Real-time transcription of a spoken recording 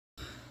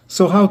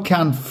So how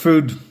can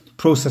food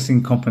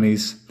processing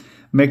companies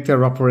make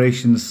their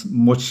operations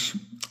much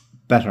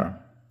better?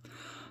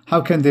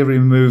 How can they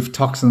remove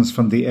toxins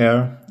from the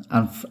air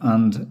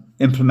and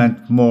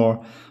implement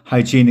more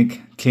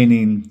hygienic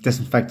cleaning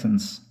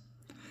disinfectants?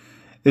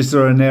 Is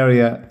there an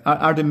area,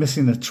 are they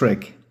missing a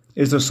trick?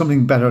 Is there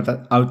something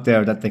better out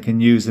there that they can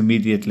use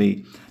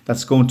immediately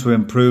that's going to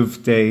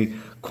improve the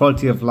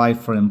quality of life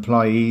for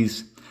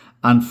employees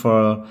and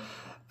for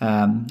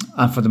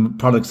the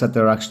products that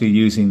they're actually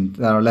using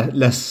that are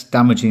less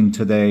damaging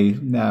to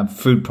the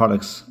food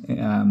products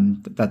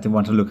that they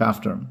want to look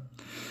after?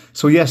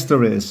 So yes,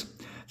 there is.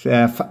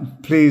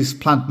 Please,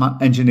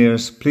 plant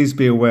engineers, please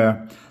be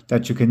aware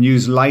that you can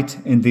use light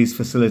in these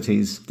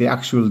facilities, the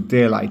actual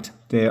daylight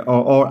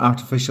or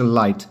artificial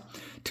light,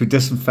 to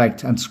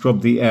disinfect and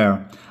scrub the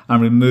air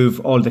and remove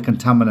all the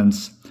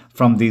contaminants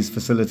from these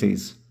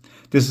facilities.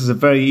 This is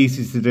very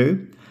easy to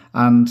do,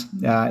 and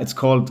it's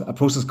called a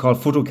process called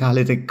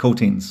photocatalytic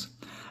coatings.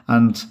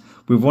 And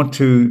we want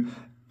to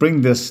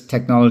bring this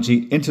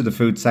technology into the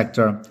food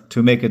sector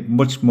to make it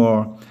much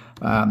more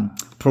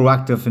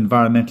proactive,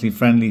 environmentally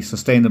friendly,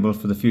 sustainable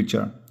for the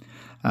future.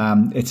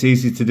 It's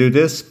easy to do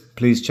this.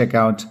 Please check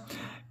out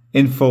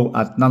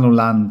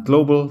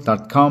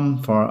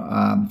info@nanolandglobal.com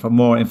for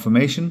more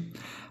information.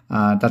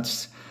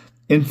 That's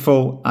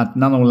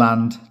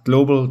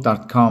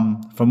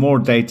info@nanolandglobal.com for more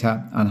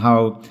data on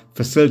how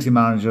facility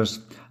managers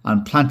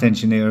and plant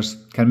engineers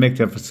can make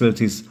their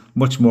facilities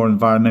much more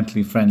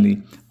environmentally friendly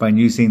by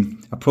using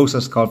a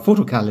process called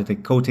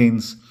photocatalytic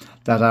coatings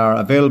that are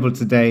available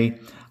today,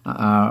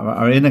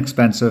 are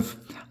inexpensive,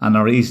 and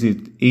are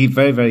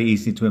very, very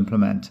easy to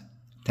implement.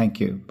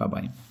 Thank you.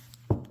 Bye-bye.